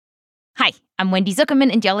Hi, I'm Wendy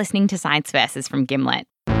Zuckerman and you're listening to Science Versus from Gimlet.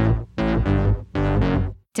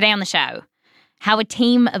 Today on the show, how a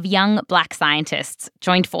team of young black scientists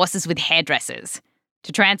joined forces with hairdressers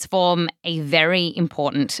to transform a very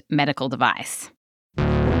important medical device.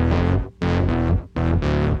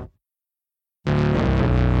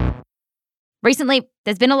 Recently,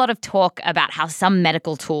 there's been a lot of talk about how some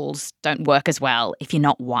medical tools don't work as well if you're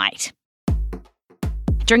not white.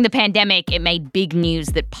 During the pandemic, it made big news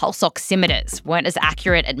that pulse oximeters weren't as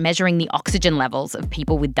accurate at measuring the oxygen levels of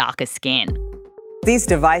people with darker skin. These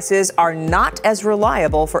devices are not as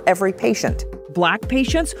reliable for every patient. Black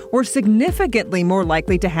patients were significantly more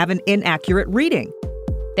likely to have an inaccurate reading.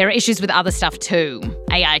 There are issues with other stuff too.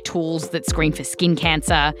 AI tools that screen for skin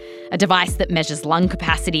cancer, a device that measures lung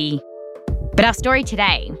capacity. But our story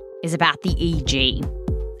today is about the EEG,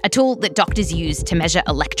 a tool that doctors use to measure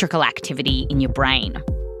electrical activity in your brain.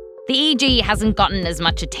 The EEG hasn't gotten as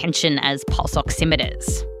much attention as pulse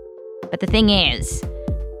oximeters. But the thing is,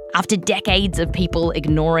 after decades of people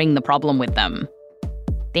ignoring the problem with them,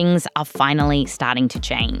 things are finally starting to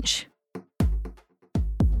change.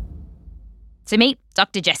 So meet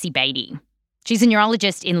Dr. Jessie Beatty. She's a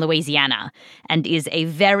neurologist in Louisiana and is a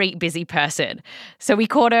very busy person. So we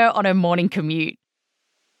caught her on her morning commute.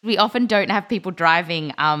 We often don't have people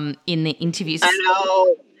driving in the interviews. I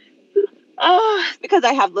know. Because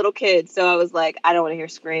I have little kids, so I was like, I don't want to hear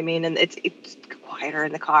screaming, and it's quieter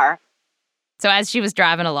in the car. So as she was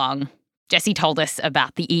driving along, Jessie told us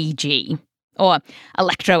about the EEG, or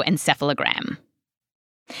electroencephalogram.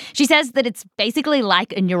 She says that it's basically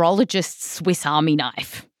like a neurologist's Swiss Army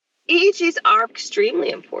knife. EEGs are extremely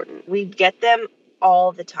important. We get them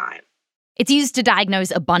all the time. It's used to diagnose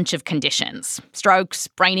a bunch of conditions: strokes,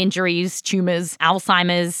 brain injuries, tumours,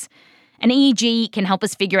 Alzheimer's. An EEG can help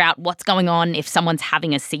us figure out what's going on if someone's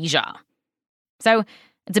having a seizure. So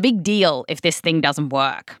it's a big deal if this thing doesn't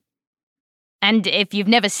work. And if you've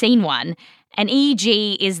never seen one, an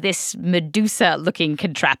EEG is this Medusa-looking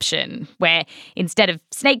contraption where instead of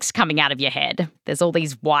snakes coming out of your head, there's all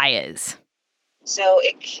these wires. So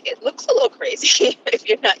it looks a little crazy if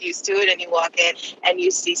you're not used to it and you walk in and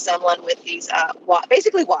you see someone with these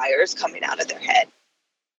basically wires coming out of their head.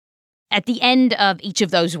 At the end of each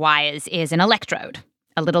of those wires is an electrode,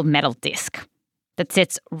 a little metal disc that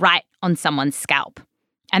sits right on someone's scalp.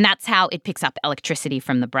 And that's how it picks up electricity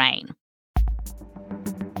from the brain.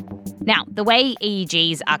 Now, the way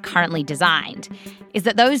EEGs are currently designed is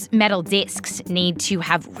that those metal discs need to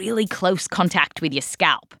have really close contact with your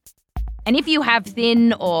scalp. And if you have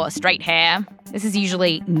thin or straight hair, this is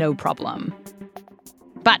usually no problem.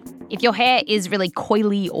 But if your hair is really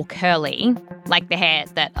coily or curly, like the hair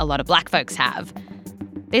that a lot of black folks have,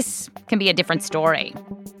 this can be a different story.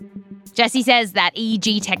 Jessie says that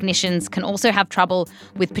EEG technicians can also have trouble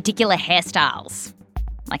with particular hairstyles,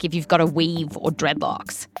 like if you've got a weave or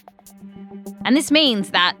dreadlocks. And this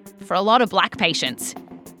means that for a lot of black patients,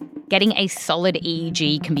 getting a solid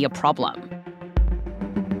EEG can be a problem.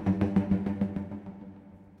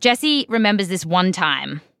 Jessie remembers this one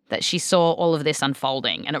time that she saw all of this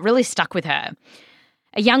unfolding, and it really stuck with her.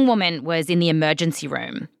 A young woman was in the emergency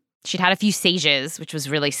room. She'd had a few seizures, which was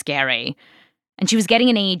really scary, and she was getting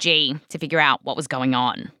an EEG to figure out what was going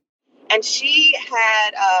on. And she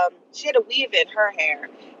had a weave in her hair,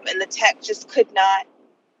 and the tech just could not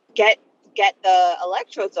get the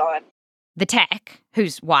electrodes on. The tech,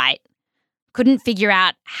 who's white, couldn't figure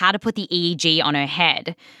out how to put the EEG on her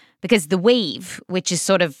head because the weave, which is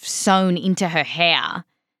sort of sewn into her hair,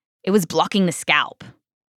 it was blocking the scalp.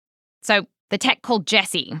 So the tech called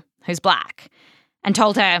Jessie, who's black, and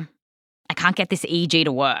told her, I can't get this EEG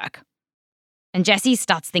to work. And Jessie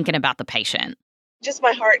starts thinking about the patient. Just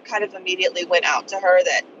my heart kind of immediately went out to her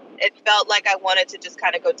that it felt like I wanted to just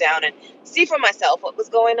kind of go down and see for myself what was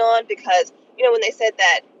going on because, when they said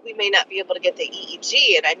that we may not be able to get the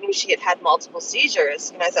EEG and I knew she had multiple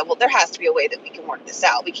seizures, and I said, well, there has to be a way that we can work this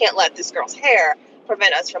out. We can't let this girl's hair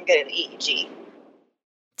prevent us from getting the EEG.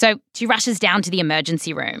 So she rushes down to the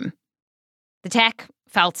emergency room. The tech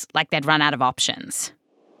felt like they'd run out of options.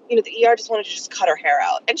 The ER just wanted to just cut her hair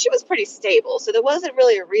out. And she was pretty stable, so there wasn't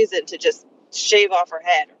really a reason to just shave off her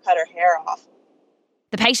head or cut her hair off.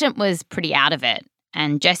 The patient was pretty out of it,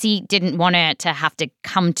 and Jessie didn't want her to have to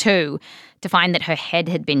come to find that her head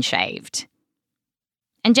had been shaved.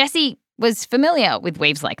 And Jessie was familiar with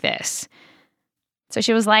weaves like this. So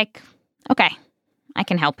she was like, okay, I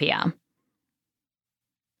can help here.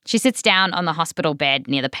 She sits down on the hospital bed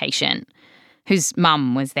near the patient, whose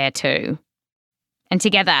mum was there too. And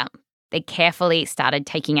together, they carefully started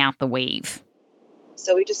taking out the weave.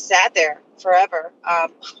 So we just sat there forever,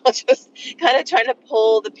 just kind of trying to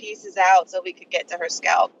pull the pieces out so we could get to her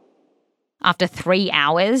scalp. After 3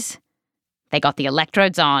 hours, they got the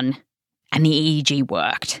electrodes on and the EEG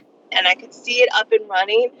worked. And I could see it up and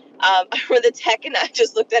running. I remember the tech and I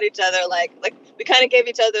just looked at each other like we kind of gave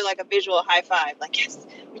each other like a visual high five. Like, yes,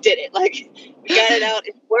 we did it. Like, we got it out.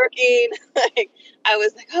 It's working. Like, I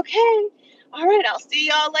was like, okay, all right, I'll see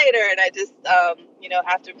y'all later. And I just,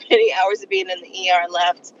 after many hours of being in the ER,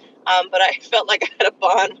 left. But I felt like I had a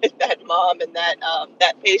bond with that mom and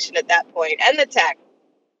that patient at that point, and the tech.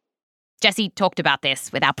 Jessie talked about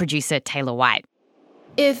this with our producer, Taylor White.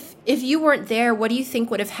 If you weren't there, what do you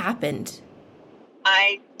think would have happened?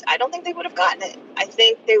 I don't think they would have gotten it. I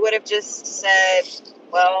think they would have just said,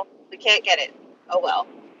 well, we can't get it. Oh, well.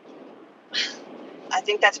 I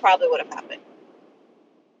think that's probably what have happened.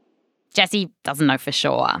 Jessie doesn't know for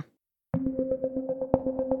sure.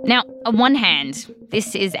 Now, on one hand,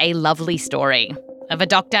 this is a lovely story of a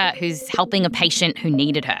doctor who's helping a patient who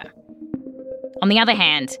needed her. On the other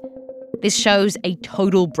hand, this shows a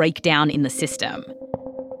total breakdown in the system.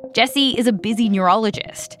 Jessie is a busy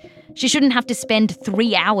neurologist. She shouldn't have to spend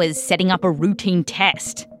 3 hours setting up a routine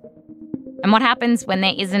test. And what happens when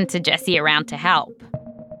there isn't a Jessie around to help?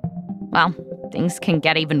 Well, things can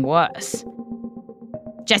get even worse.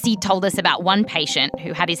 Jessie told us about one patient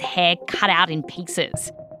who had his hair cut out in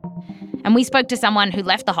pieces. And we spoke to someone who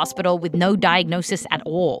left the hospital with no diagnosis at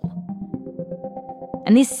all.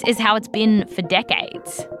 And this is how it's been for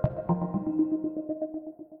decades.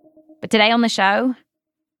 But today on the show,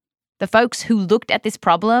 the folks who looked at this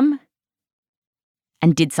problem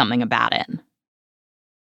and did something about it.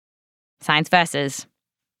 Science Versus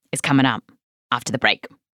is coming up after the break.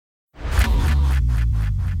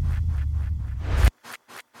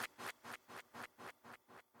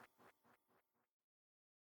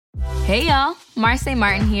 Hey y'all, Marcy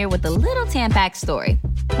Martin here with a little Tampax story.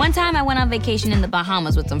 One time I went on vacation in the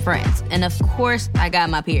Bahamas with some friends, and of course I got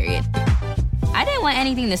my period. I didn't want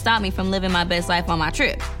anything to stop me from living my best life on my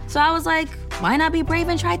trip, so I was like, why not be brave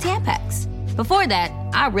and try Tampax? Before that,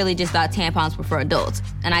 I really just thought tampons were for adults,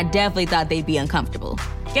 and I definitely thought they'd be uncomfortable.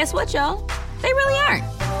 Guess what, y'all? They really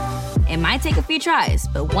aren't. It might take a few tries,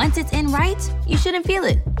 but once it's in right, you shouldn't feel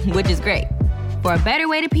it, which is great. For a better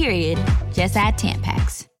way to period, just add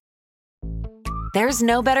Tampax. There's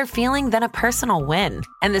no better feeling than a personal win,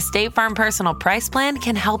 and the State Farm Personal Price Plan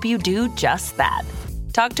can help you do just that.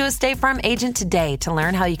 Talk to a State Farm agent today to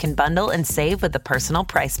learn how you can bundle and save with the Personal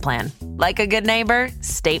Price Plan. Like a good neighbor,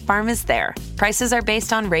 State Farm is there. Prices are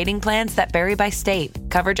based on rating plans that vary by state.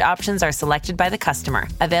 Coverage options are selected by the customer.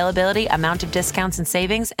 Availability, amount of discounts and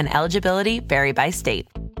savings, and eligibility vary by state.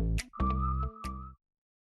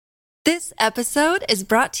 This episode is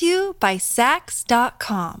brought to you by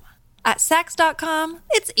Sax.com. At Sax.com,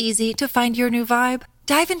 it's easy to find your new vibe.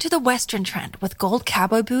 Dive into the Western trend with gold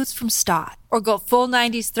cowboy boots from Stott, or go full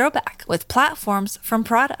 90s throwback with platforms from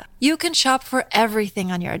Prada. You can shop for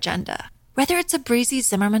everything on your agenda, whether it's a breezy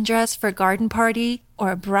Zimmermann dress for a garden party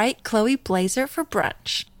or a bright Chloe blazer for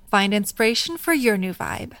brunch. Find inspiration for your new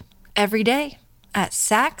vibe every day at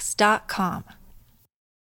Sax.com.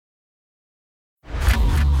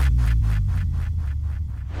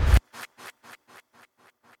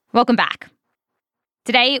 Welcome back.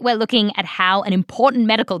 Today, we're looking at how an important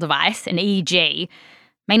medical device, an EEG,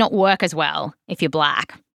 may not work as well if you're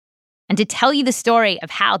Black. And to tell you the story of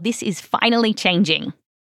how this is finally changing,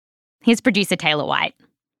 here's producer Taylor White.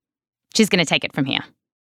 She's going to take it from here.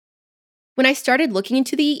 When I started looking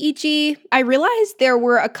into the EEG, I realized there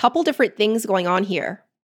were a couple different things going on here.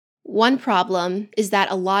 One problem is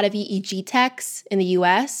that a lot of EEG techs in the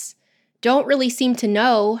US don't really seem to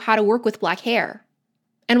know how to work with Black hair.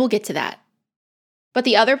 And we'll get to that. But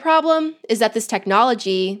the other problem is that this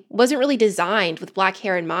technology wasn't really designed with Black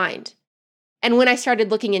hair in mind. And when I started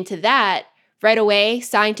looking into that, right away,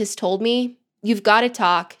 scientists told me, you've got to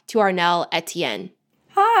talk to Arnell Etienne.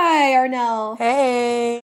 Hi, Arnell.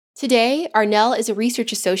 Hey. Today, Arnell is a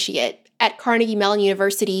research associate at Carnegie Mellon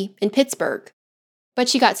University in Pittsburgh. But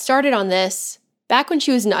she got started on this back when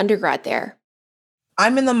she was an undergrad there.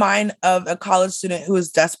 I'm in the mind of a college student who is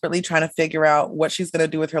desperately trying to figure out what she's going to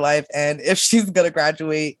do with her life and if she's going to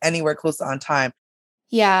graduate anywhere close to on time.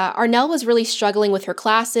 Yeah, Arnell was really struggling with her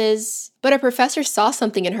classes, but a professor saw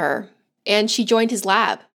something in her, and she joined his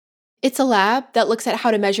lab. It's a lab that looks at how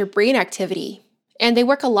to measure brain activity, and they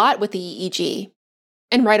work a lot with the EEG.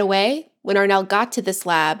 And right away, when Arnell got to this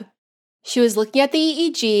lab, she was looking at the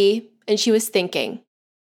EEG, and she was thinking,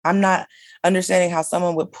 I'm not understanding how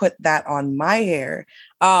someone would put that on my hair.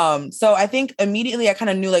 So I think immediately I kind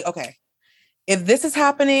of knew, like, okay, if this is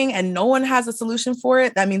happening and no one has a solution for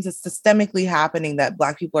it, that means it's systemically happening that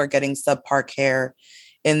Black people are getting subpar care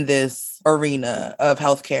in this arena of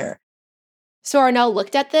healthcare. So Arnell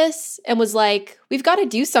looked at this and was like, we've got to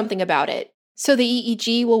do something about it. So the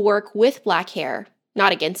EEG will work with Black hair,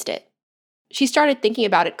 not against it. She started thinking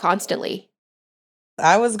about it constantly.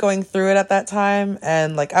 I was going through it at that time,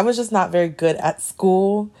 and like I was just not very good at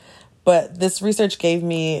school, but this research gave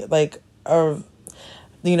me like a,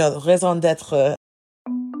 raison d'être.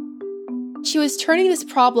 She was turning this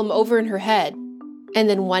problem over in her head, and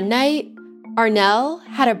then one night, Arnell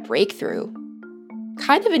had a breakthrough.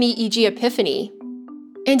 Kind of an EEG epiphany.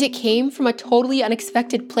 And it came from a totally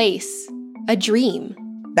unexpected place, a dream.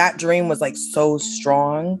 That dream was like so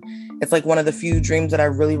strong. It's like one of the few dreams that I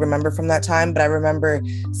really remember from that time. But I remember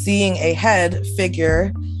seeing a head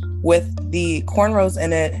figure with the cornrows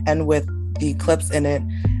in it and with the clips in it.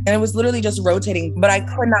 And it was literally just rotating, but I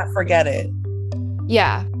could not forget it.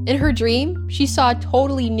 Yeah, in her dream, she saw a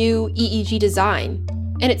totally new EEG design,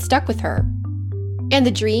 and it stuck with her. And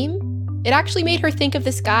the dream, it actually made her think of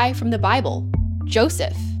this guy from the Bible,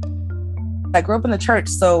 Joseph. I grew up in the church,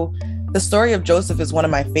 so the story of Joseph is one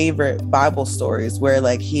of my favorite Bible stories where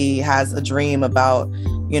like he has a dream about,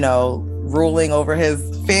 ruling over his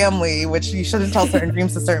family, which you shouldn't tell certain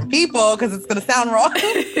dreams to certain people because it's going to sound wrong.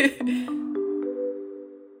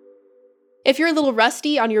 If you're a little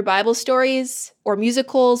rusty on your Bible stories or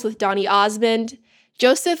musicals with Donny Osmond,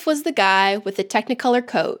 Joseph was the guy with the Technicolor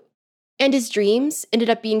coat. And his dreams ended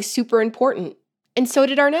up being super important, and so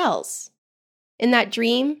did Arnell's. In that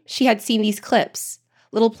dream, she had seen these clips,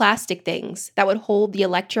 little plastic things that would hold the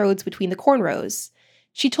electrodes between the cornrows.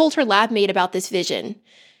 She told her lab mate about this vision,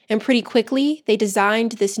 and pretty quickly, they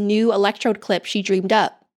designed this new electrode clip she dreamed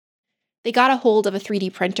up. They got a hold of a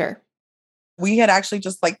 3D printer. We had actually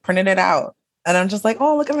just like printed it out, and I'm just like,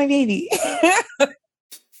 oh, look at my baby.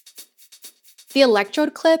 The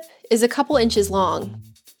electrode clip is a couple inches long,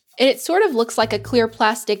 and it sort of looks like a clear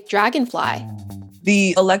plastic dragonfly.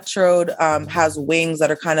 The electrode has wings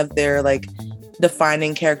that are kind of their like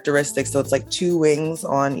defining characteristics. So it's like 2 wings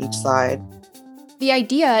on each side. The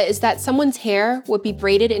idea is that someone's hair would be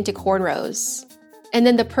braided into cornrows. And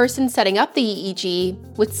then the person setting up the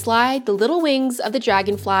EEG would slide the little wings of the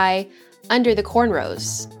dragonfly under the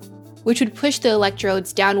cornrows, which would push the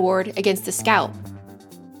electrodes downward against the scalp.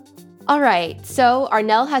 All right, so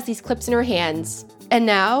Arnell has these clips in her hands, and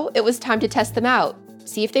now it was time to test them out,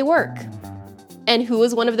 see if they work. And who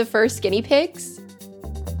was one of the first guinea pigs?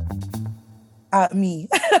 Me.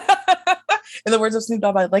 In the words of Snoop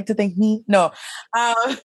Dogg, I'd like to thank me. No.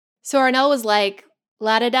 So Arnell was like,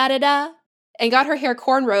 la-da-da-da-da, and got her hair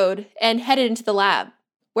cornrowed and headed into the lab,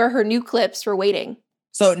 where her new clips were waiting.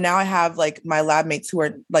 So now I have like my lab mates who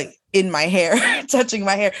are like in my hair, touching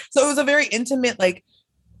my hair. So it was a very intimate like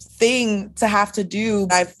thing to have to do.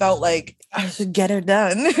 I felt like I should get her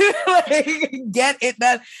done. Like, get it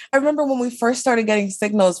done. I remember when we first started getting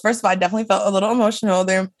signals, first of all, I definitely felt a little emotional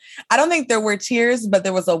there. I don't think there were tears, but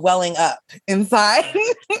there was a welling up inside.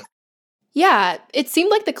 Yeah, it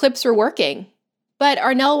seemed like the clips were working. But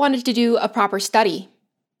Arnell wanted to do a proper study,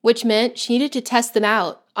 which meant she needed to test them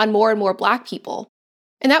out on more and more Black people.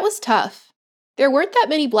 And that was tough. There weren't that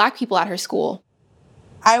many Black people at her school.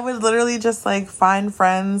 I would literally just like find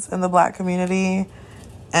friends in the Black community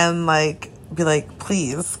and like be like,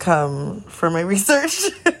 please come for my research.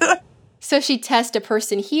 So she'd test a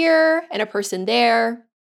person here and a person there.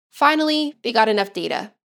 Finally, they got enough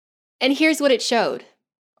data. And here's what it showed.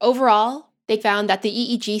 Overall, they found that the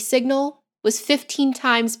EEG signal was 15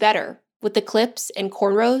 times better with the clips and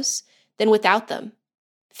cornrows than without them.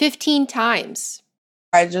 15 times.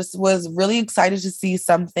 I just was really excited to see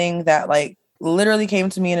something that like literally came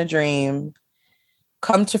to me in a dream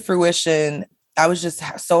come to fruition. I was just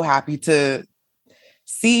so happy to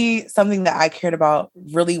see something that I cared about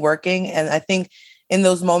really working. And I think in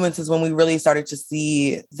those moments is when we really started to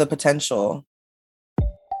see the potential.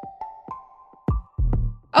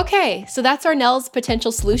 Okay, so that's Arnell's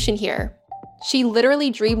potential solution here. She literally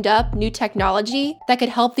dreamed up new technology that could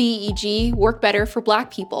help the EEG work better for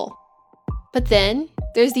Black people. But then,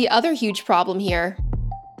 there's the other huge problem here.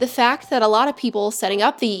 The fact that a lot of people setting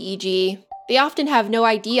up the EEG, they often have no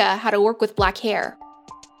idea how to work with Black hair.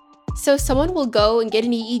 So someone will go and get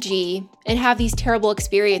an EEG and have these terrible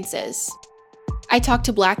experiences. I talked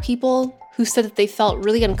to Black people who said that they felt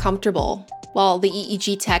really uncomfortable while the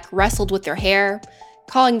EEG tech wrestled with their hair,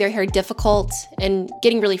 calling their hair difficult, and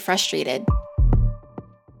getting really frustrated.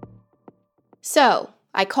 So,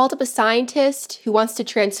 I called up a scientist who wants to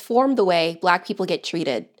transform the way Black people get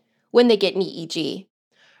treated when they get an EEG.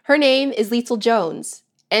 Her name is Liesl Jones,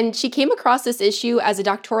 and she came across this issue as a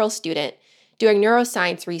doctoral student doing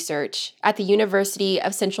neuroscience research at the University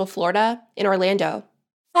of Central Florida in Orlando.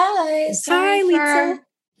 Hi, sorry for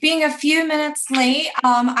being a few minutes late.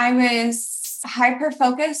 I was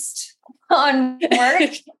hyper-focused on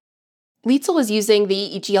work. Liesl was using the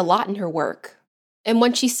EEG a lot in her work. And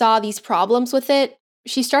when she saw these problems with it,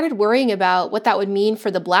 she started worrying about what that would mean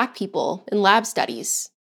for the Black people in lab studies.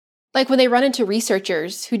 Like when they run into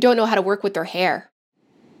researchers who don't know how to work with their hair.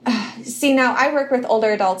 See, now I work with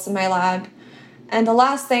older adults in my lab, and the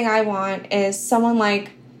last thing I want is someone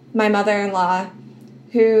like my mother-in-law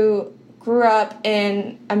who grew up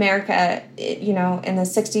in America, you know, in the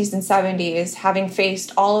 60s and 70s, having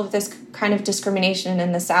faced all of this kind of discrimination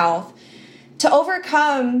in the South, to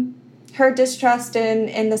overcome her distrust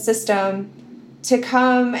in the system, to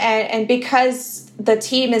come and because the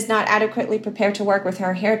team is not adequately prepared to work with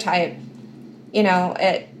her hair type,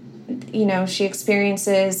 she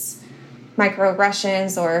experiences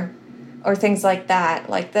microaggressions or things like that.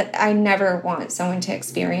 Like that, I never want someone to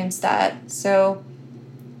experience that. So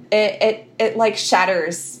it like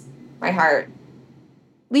shatters my heart.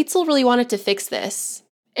 Liesl really wanted to fix this,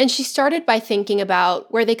 and she started by thinking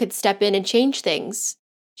about where they could step in and change things.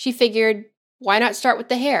 She figured, why not start with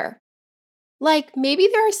the hair? Like, maybe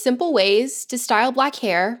there are simple ways to style Black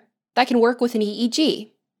hair that can work with an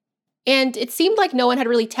EEG. And it seemed like no one had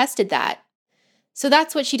really tested that. So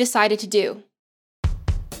that's what she decided to do.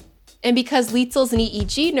 And because Liesl's an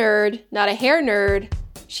EEG nerd, not a hair nerd,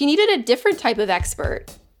 she needed a different type of expert.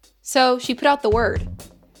 So she put out the word.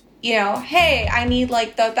 Hey, I need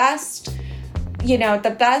like the best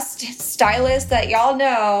stylist that y'all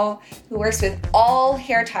know who works with all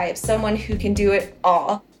hair types, someone who can do it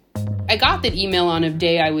all. I got that email on a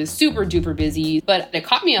day I was super duper busy, but it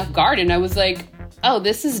caught me off guard and I was like, oh,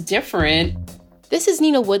 this is different. This is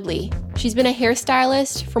Nina Woodley. She's been a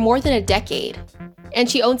hairstylist for more than a decade, and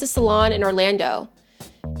she owns a salon in Orlando.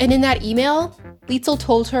 And in that email, Liesl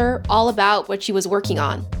told her all about what she was working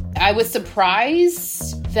on. I was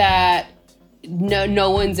surprised that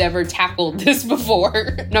no one's ever tackled this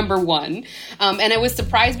before, number one. And I was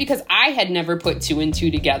surprised because I had never put two and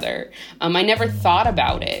two together. I never thought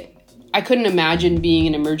about it. I couldn't imagine being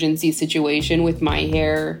in an emergency situation with my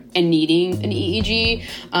hair and needing an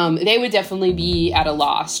EEG. They would definitely be at a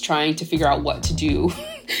loss trying to figure out what to do.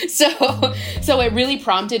 So it really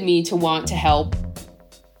prompted me to want to help.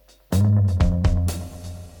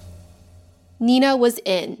 Nina was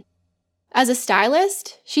in. As a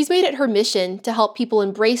stylist, she's made it her mission to help people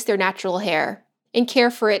embrace their natural hair and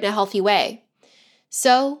care for it in a healthy way.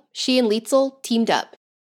 So she and Liesl teamed up.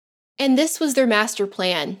 And this was their master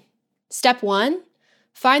plan. Step 1,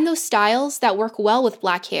 find those styles that work well with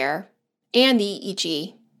Black hair and the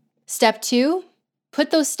EEG. Step 2,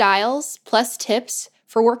 put those styles plus tips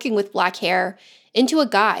for working with Black hair into a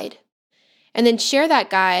guide. And then share that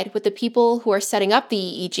guide with the people who are setting up the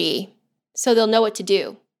EEG so they'll know what to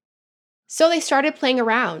do. So they started playing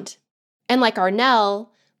around. And like Arnell,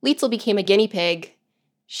 Liesl became a guinea pig.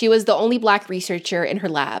 She was the only Black researcher in her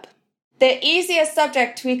lab. The easiest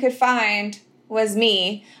subject we could find was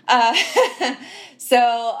me.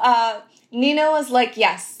 So Nina was like,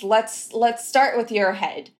 yes, let's start with your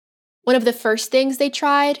head. One of the first things they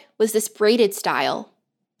tried was this braided style.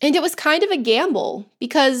 And it was kind of a gamble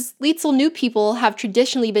because Liesl knew people have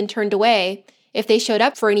traditionally been turned away if they showed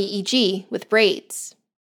up for an EEG with braids.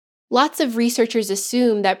 Lots of researchers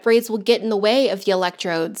assume that braids will get in the way of the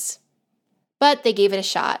electrodes, but they gave it a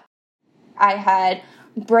shot. I had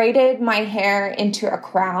braided my hair into a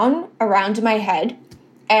crown around my head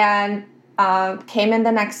and came in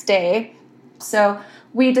the next day. So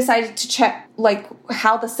we decided to check like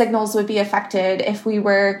how the signals would be affected if we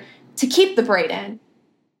were to keep the braid in.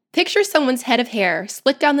 Picture someone's head of hair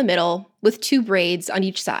split down the middle with two braids on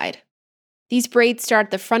each side. These braids start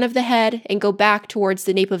at the front of the head and go back towards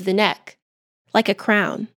the nape of the neck, like a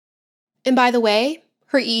crown. And by the way,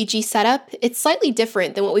 her EEG setup, it's slightly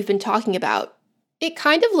different than what we've been talking about. It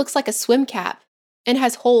kind of looks like a swim cap and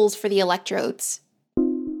has holes for the electrodes.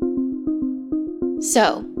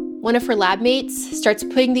 So, one of her lab mates starts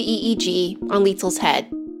putting the EEG on Liesl's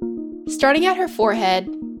head. Starting at her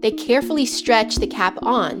forehead, they carefully stretch the cap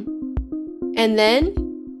on, and then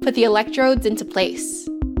put the electrodes into place.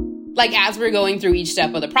 Like, as we're going through each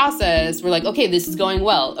step of the process, we're like, okay, this is going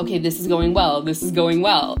well. Okay, this is going well. This is going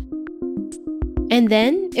well. And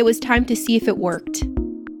then it was time to see if it worked.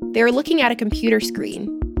 They were looking at a computer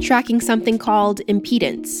screen, tracking something called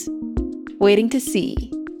impedance, waiting to see.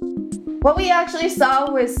 What we actually saw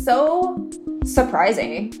was so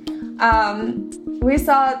surprising. We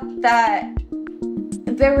saw that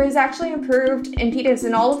There was actually improved impedance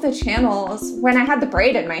in all of the channels when I had the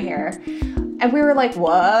braid in my hair. And we were like,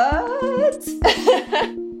 what?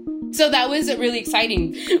 So that was really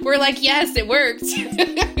exciting. We're like, yes, it worked.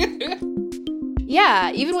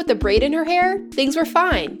 Yeah, even with the braid in her hair, things were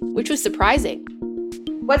fine, which was surprising.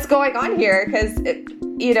 What's going on here? Because,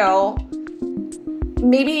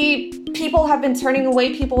 maybe people have been turning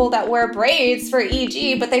away people that wear braids for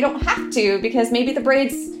EEG, but they don't have to because maybe the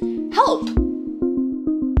braids help.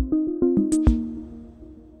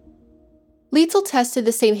 Liesl tested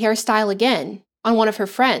the same hairstyle again on one of her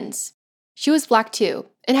friends. She was black too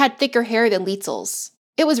and had thicker hair than Liesl's.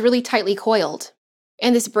 It was really tightly coiled.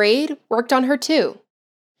 And this braid worked on her too.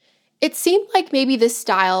 It seemed like maybe this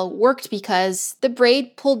style worked because the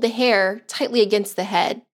braid pulled the hair tightly against the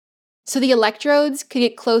head, so the electrodes could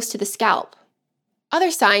get close to the scalp. Other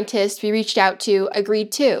scientists we reached out to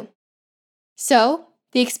agreed too. So,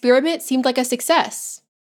 the experiment seemed like a success,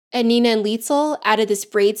 and Nina and Liesl added this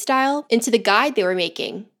braid style into the guide they were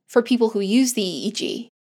making for people who use the EEG.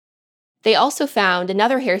 They also found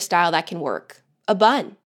another hairstyle that can work, a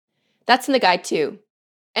bun. That's in the guide too.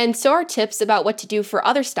 And so are tips about what to do for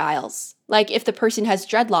other styles, like if the person has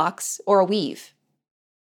dreadlocks or a weave.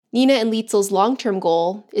 Nina and Liesl's long-term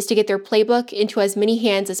goal is to get their playbook into as many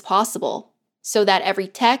hands as possible, so that every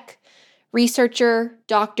tech, researcher,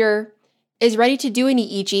 doctor is ready to do an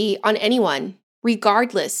EEG on anyone,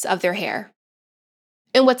 regardless of their hair.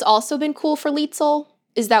 And what's also been cool for Liesl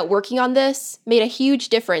is that working on this made a huge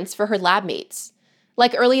difference for her lab mates.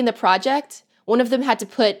 Like early in the project, one of them had to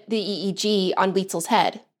put the EEG on Liesl's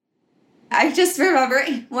head. I just remember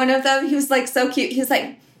one of them, he was like so cute. He was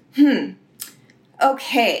like,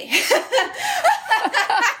 okay.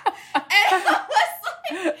 And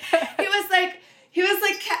he was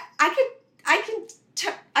like,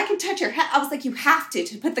 I can touch your head. I was like, you have to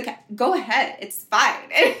put go ahead. It's fine.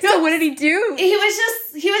 So what did he do? He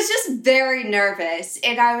was just very nervous.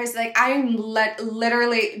 And I was like, I'm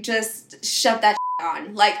literally just shove that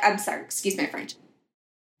on. Like, I'm sorry, excuse my French.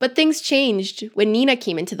 But things changed when Nina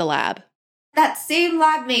came into the lab. That same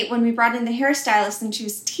lab mate, when we brought in the hairstylist and she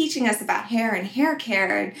was teaching us about hair and hair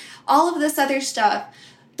care and all of this other stuff,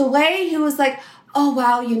 the way he was like, oh,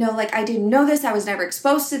 wow, I didn't know this. I was never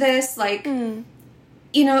exposed to this. Like,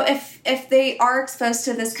 if they are exposed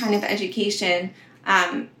to this kind of education,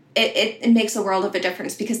 it makes a world of a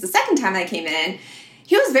difference, because the second time I came in,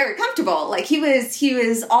 he was very comfortable. Like, he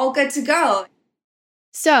was all good to go.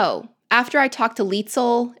 So, after I talked to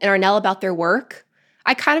Liesl and Arnell about their work,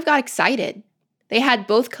 I kind of got excited. They had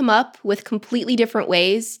both come up with completely different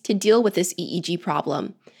ways to deal with this EEG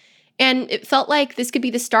problem. And it felt like this could be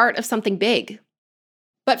the start of something big.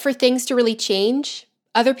 But for things to really change,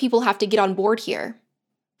 other people have to get on board here.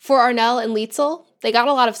 For Arnell and Liesl, they got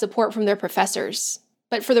a lot of support from their professors.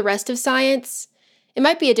 But for the rest of science, it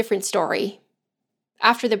might be a different story.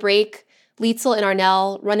 After the break, Liesl and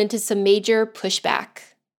Arnell run into some major pushback.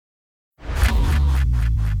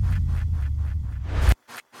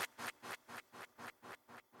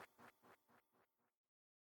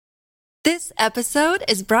 This episode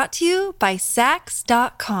is brought to you by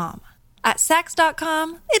Sax.com. At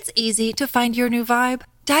Sax.com, it's easy to find your new vibe.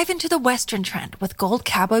 Dive into the Western trend with gold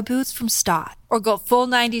cowboy boots from Stott, or go full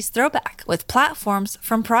 90s throwback with platforms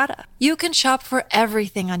from Prada. You can shop for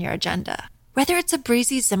everything on your agenda, whether it's a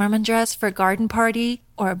breezy Zimmermann dress for a garden party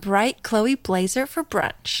or a bright Chloe blazer for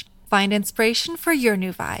brunch. Find inspiration for your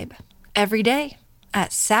new vibe every day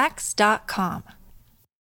at Sax.com.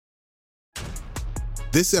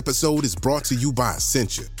 This episode is brought to you by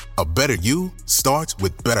Essentia. A better you starts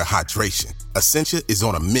with better hydration. Essentia is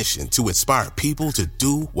on a mission to inspire people to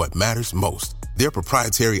do what matters most. Their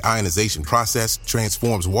proprietary ionization process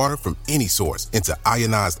transforms water from any source into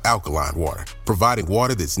ionized alkaline water, providing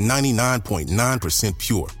water that's 99.9%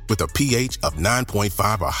 pure with a pH of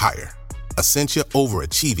 9.5 or higher. Essentia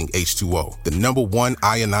overachieving H2O, the #1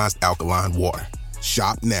 ionized alkaline water.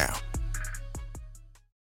 Shop now.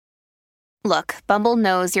 Look, Bumble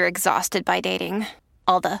knows you're exhausted by dating.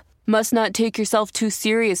 All the, must not take yourself too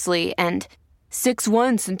seriously, and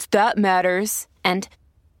 6'1" since that matters. And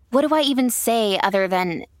what do I even say other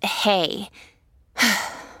than, hey?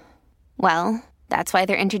 Well, that's why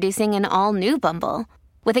they're introducing an all-new Bumble,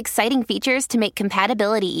 with exciting features to make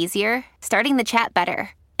compatibility easier, starting the chat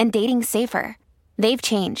better, and dating safer. They've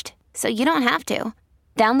changed, so you don't have to.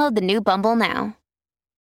 Download the new Bumble now.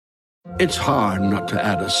 It's hard not to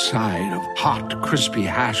add a side of hot, crispy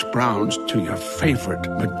hash browns to your favorite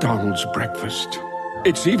McDonald's breakfast.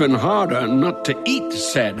 It's even harder not to eat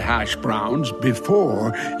said hash browns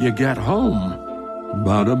before you get home.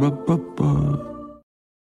 Ba-da-ba-ba-ba.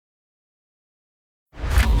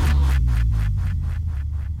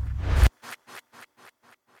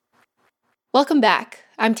 Welcome back.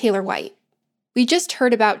 I'm Taylor White. We just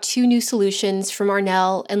heard about 2 new solutions from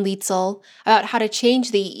Arnell and Lietzel about how to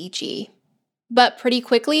change the EEG. But pretty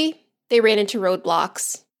quickly, they ran into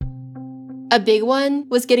roadblocks. A big one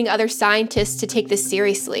was getting other scientists to take this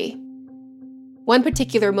seriously. One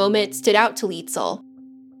particular moment stood out to Lietzel.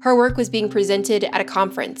 Her work was being presented at a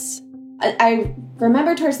conference. I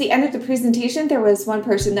remember towards the end of the presentation, there was one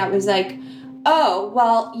person that was like, oh,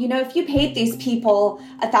 well, if you paid these people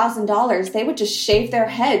 $1,000, they would just shave their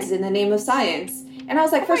heads in the name of science. And I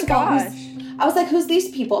was like, first of all, who's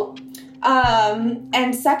these people?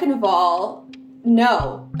 And second of all,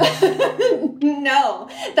 no. No.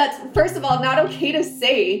 That's, first of all, not okay to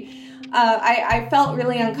say. I felt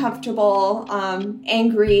really uncomfortable,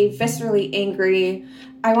 angry, viscerally angry.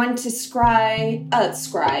 I wanted to scream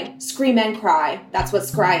and cry. That's what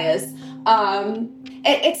scry is.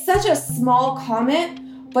 It's such a small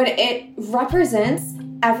comment, but it represents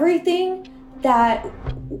everything that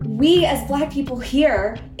we as Black people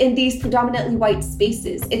hear in these predominantly white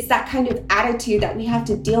spaces. It's that kind of attitude that we have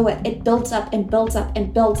to deal with. It builds up and builds up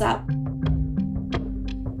and builds up.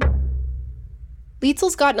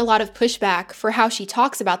 Lietzel's gotten a lot of pushback for how she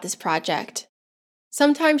talks about this project.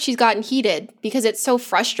 Sometimes she's gotten heated because it's so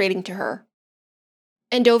frustrating to her.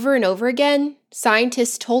 And over again,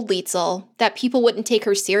 scientists told Lietzel that people wouldn't take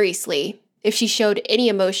her seriously if she showed any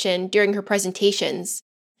emotion during her presentations.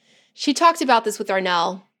 She talked about this with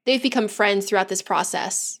Arnell. They've become friends throughout this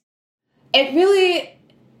process. It really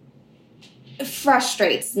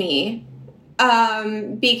frustrates me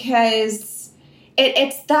because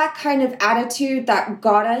it's that kind of attitude that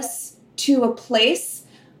got us to a place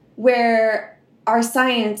where our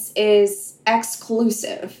science is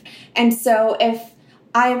exclusive. And so if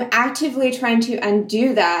I'm actively trying to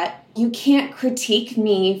undo that, you can't critique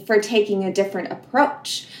me for taking a different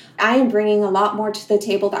approach. I am bringing a lot more to the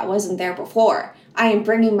table that wasn't there before. I am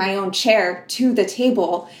bringing my own chair to the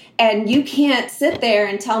table, and you can't sit there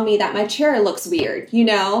and tell me that my chair looks weird, I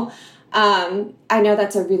know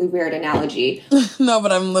that's a really weird analogy. No,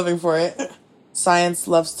 but I'm living for it. Science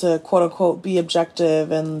loves to, quote unquote, be objective.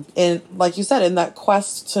 And like you said, in that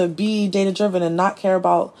quest to be data driven and not care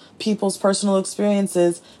about people's personal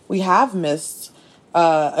experiences, we have missed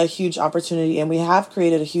a huge opportunity and we have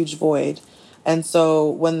created a huge void. And so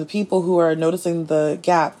when the people who are noticing the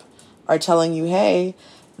gap are telling you, hey,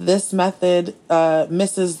 this method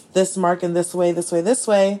misses this mark in this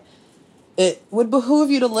way, it would behoove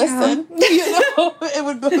you to listen. Yeah. It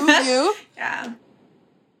would behoove you. Yeah.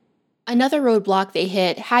 Another roadblock they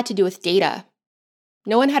hit had to do with data.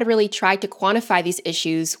 No one had really tried to quantify these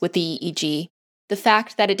issues with the EEG, the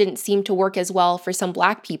fact that it didn't seem to work as well for some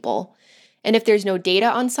Black people. And if there's no data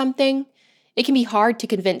on something, it can be hard to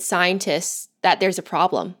convince scientists that there's a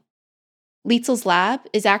problem. Lietzel's lab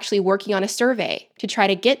is actually working on a survey to try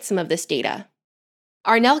to get some of this data.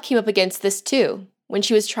 Arnell came up against this too, when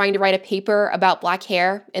she was trying to write a paper about Black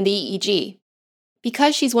hair and the EEG.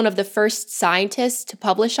 Because she's one of the first scientists to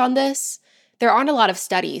publish on this, there aren't a lot of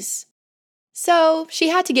studies. So she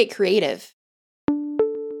had to get creative.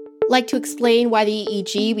 Like to explain why the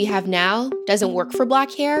EEG we have now doesn't work for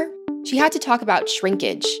Black hair, she had to talk about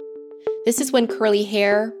shrinkage. This is when curly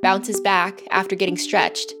hair bounces back after getting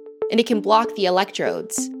stretched, and it can block the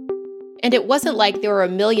electrodes. And it wasn't like there were a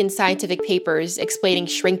million scientific papers explaining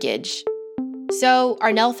shrinkage. So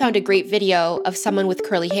Arnell found a great video of someone with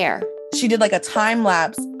curly hair. She did like a time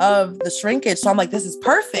lapse of the shrinkage. So I'm like, this is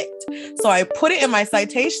perfect. So I put it in my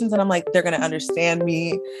citations and I'm like, they're going to understand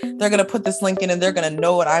me. They're going to put this link in and they're going to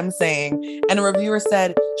know what I'm saying. And a reviewer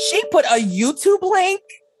said, she put a YouTube link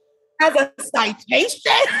as a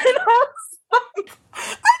citation. And I was like,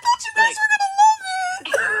 I thought you guys were going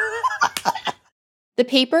to love it. The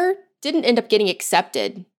paper didn't end up getting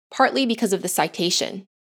accepted, partly because of the citation.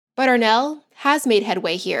 But Arnell has made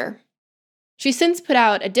headway here. She's since put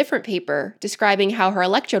out a different paper describing how her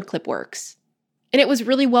electrode clip works. And it was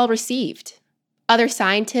really well received. Other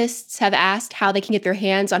scientists have asked how they can get their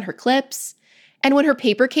hands on her clips. And when her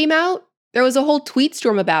paper came out, there was a whole tweet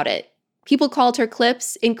storm about it. People called her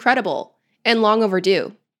clips incredible and long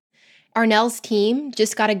overdue. Arnell's team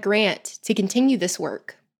just got a grant to continue this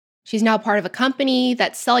work. She's now part of a company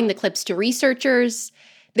that's selling the clips to researchers.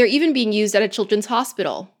 They're even being used at a children's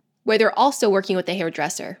hospital, where they're also working with a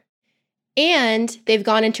hairdresser. And they've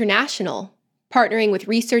gone international, partnering with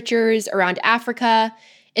researchers around Africa.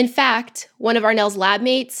 In fact, one of Arnell's lab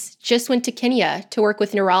mates just went to Kenya to work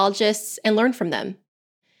with neurologists and learn from them.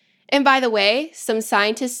 And by the way, some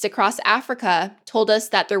scientists across Africa told us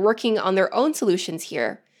that they're working on their own solutions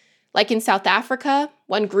here. Like in South Africa,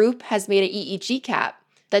 one group has made an EEG cap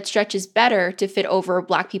that stretches better to fit over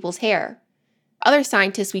Black people's hair. Other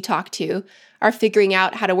scientists we talked to are figuring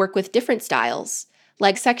out how to work with different styles,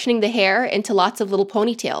 like sectioning the hair into lots of little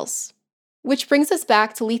ponytails. Which brings us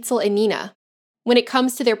back to Lietzel and Nina. When it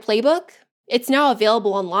comes to their playbook, it's now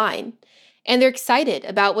available online, and they're excited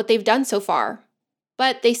about what they've done so far.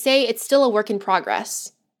 But they say it's still a work in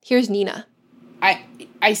progress. Here's Nina.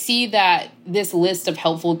 I see that this list of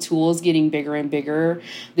helpful tools getting bigger and bigger.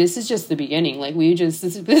 This is just the beginning. This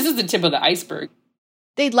is the tip of the iceberg.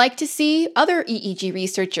 They'd like to see other EEG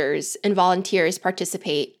researchers and volunteers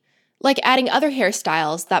participate, like adding other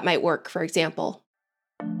hairstyles that might work, for example.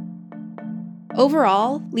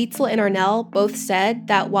 Overall, Lietzel and Arnell both said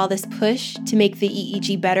that while this push to make the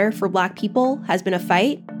EEG better for Black people has been a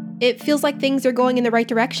fight, it feels like things are going in the right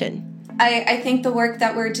direction. I think the work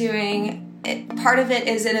that we're doing, part of it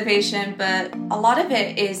is innovation, but a lot of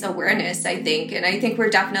it is awareness, I think. And I think we're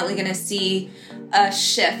definitely going to see a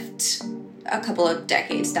shift a couple of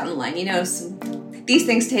decades down the line. These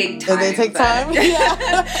things take time. They take time?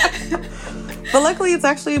 Yeah. But luckily, it's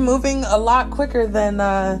actually moving a lot quicker than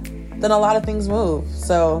a lot of things move.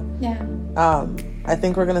 So yeah. I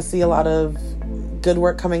think we're going to see a lot of good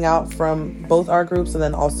work coming out from both our groups and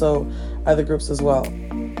then also other groups as well.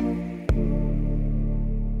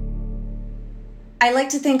 I like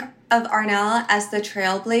to think of Arnell as the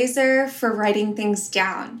trailblazer for writing things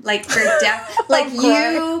down. Like for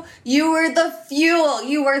you were the fuel.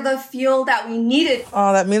 You were the fuel that we needed.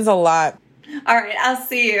 Oh, that means a lot. All right, I'll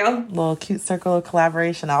see you. Little cute circle of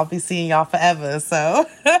collaboration. I'll be seeing y'all forever, so.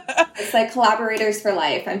 It's like collaborators for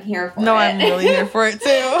life. I'm here for it. No, I'm really here for it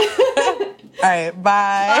too. All right,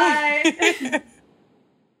 bye. Bye.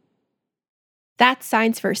 That's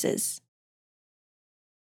Science Versus.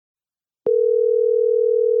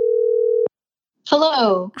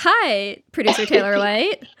 Hello. Hi, producer Taylor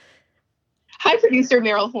White. Hi, producer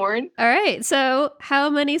Meryl Horn. All right, so how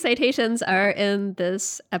many citations are in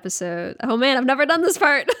this episode? Oh man, I've never done this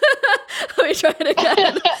part. Let me try it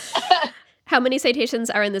again. How many citations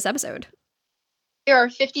are in this episode? There are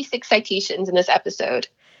 56 citations in this episode.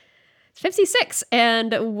 56.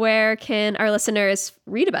 And where can our listeners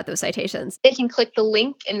read about those citations? They can click the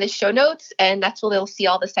link in the show notes, and that's where they'll see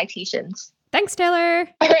all the citations. Thanks, Taylor.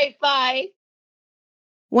 All right, bye.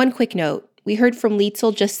 One quick note. We heard from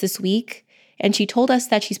Lietzel just this week, and she told us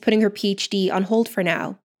that she's putting her PhD on hold for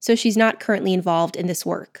now, so she's not currently involved in this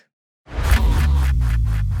work.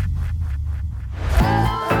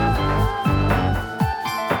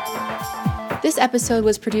 This episode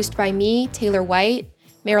was produced by me, Taylor White,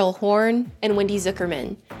 Meryl Horn, and Wendy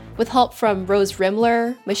Zuckerman, with help from Rose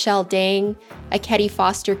Rimler, Michelle Dang, Aketi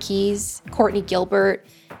Foster Keys, Courtney Gilbert,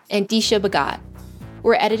 and Disha Bhagat.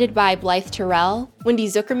 We're edited by Blythe Terrell. Wendy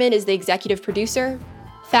Zuckerman is the executive producer.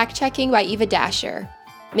 Fact-checking by Eva Dasher.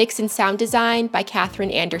 Mix and sound design by Katherine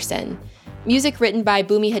Anderson. Music written by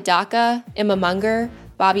Bhumi Hidaka, Emma Munger,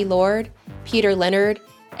 Bobby Lord, Peter Leonard,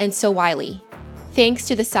 and So Wiley. Thanks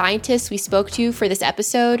to the scientists we spoke to for this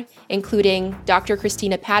episode, including Dr.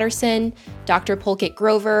 Christina Patterson, Dr. Pulkit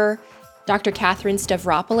Grover, Dr. Catherine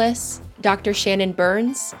Stavropoulos, Dr. Shannon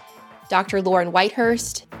Burns, Dr. Lauren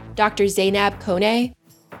Whitehurst, Dr. Zainab Kone,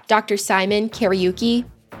 Dr. Simon Kariuki,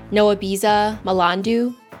 Noah Biza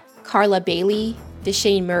Malandu, Carla Bailey,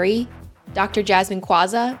 Deshane Murray, Dr. Jasmine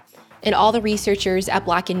Kwaza, and all the researchers at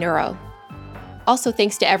Black & Neuro. Also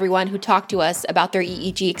thanks to everyone who talked to us about their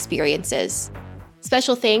EEG experiences.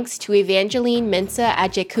 Special thanks to Evangeline Mensah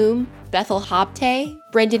Adjekum, Bethel Hopte,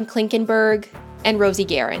 Brendan Klinkenberg, and Rosie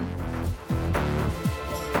Guerin.